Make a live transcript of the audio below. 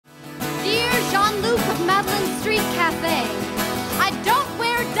expensive cafe. I don't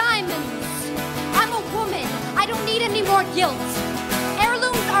wear diamonds. I'm a woman. I don't need any more guilt.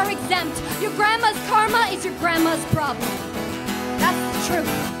 Heirlooms are exempt. Your grandma's karma is your grandma's problem. That's the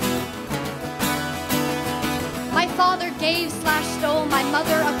truth. My father gave/stole my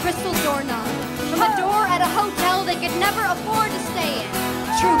mother a crystal doorknob from a door at a hotel they could never afford to stay in.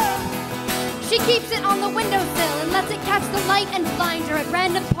 Truth. She keeps it on the windowsill and lets it catch the light and blind her at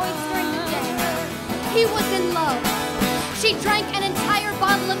random points during the day. He was in love. She drank an entire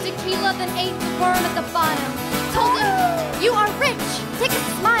bottle of tequila, then ate the worm at the bottom. Told him, "You are rich. Take a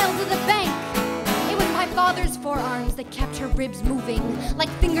smile to the bank." It was my father's forearms that kept her ribs moving, like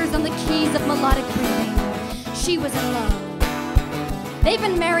fingers on the keys of melodic breathing. She was in love. They've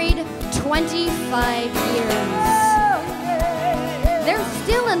been married 25 years. They're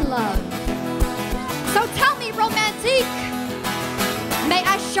still in love. So tell me, romantique, may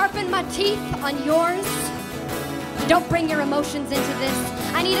I sharpen my teeth on yours? Don't bring your emotions into this.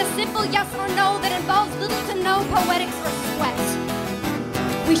 I need a simple yes or no that involves little to no poetics or sweat.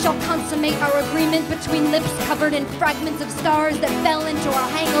 We shall consummate our agreement between lips covered in fragments of stars that fell into our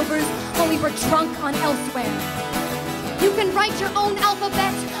hangovers when we were drunk on elsewhere. You can write your own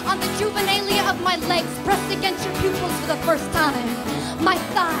alphabet on the juvenilia of my legs pressed against your pupils for the first time. My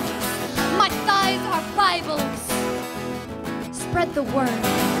thighs are Bibles. Spread the word.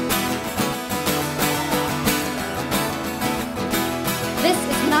 This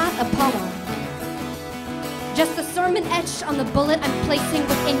is not a poem. Just a sermon etched on the bullet I'm placing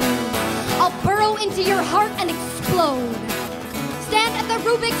within you. I'll burrow into your heart and explode. Stand at the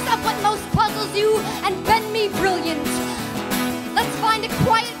Rubik's of what most puzzles you and bend me brilliant. Let's find a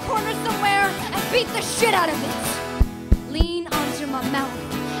quiet corner somewhere and beat the shit out of it. Lean onto my mouth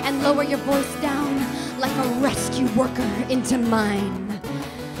and lower your voice down like a rescue worker into mine.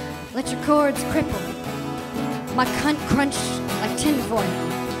 Let your chords cripple. My cunt crunch like tinfoil.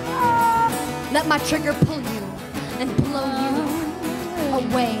 Let my trigger pull you and blow you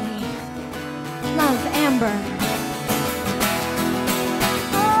away. Love, Amber.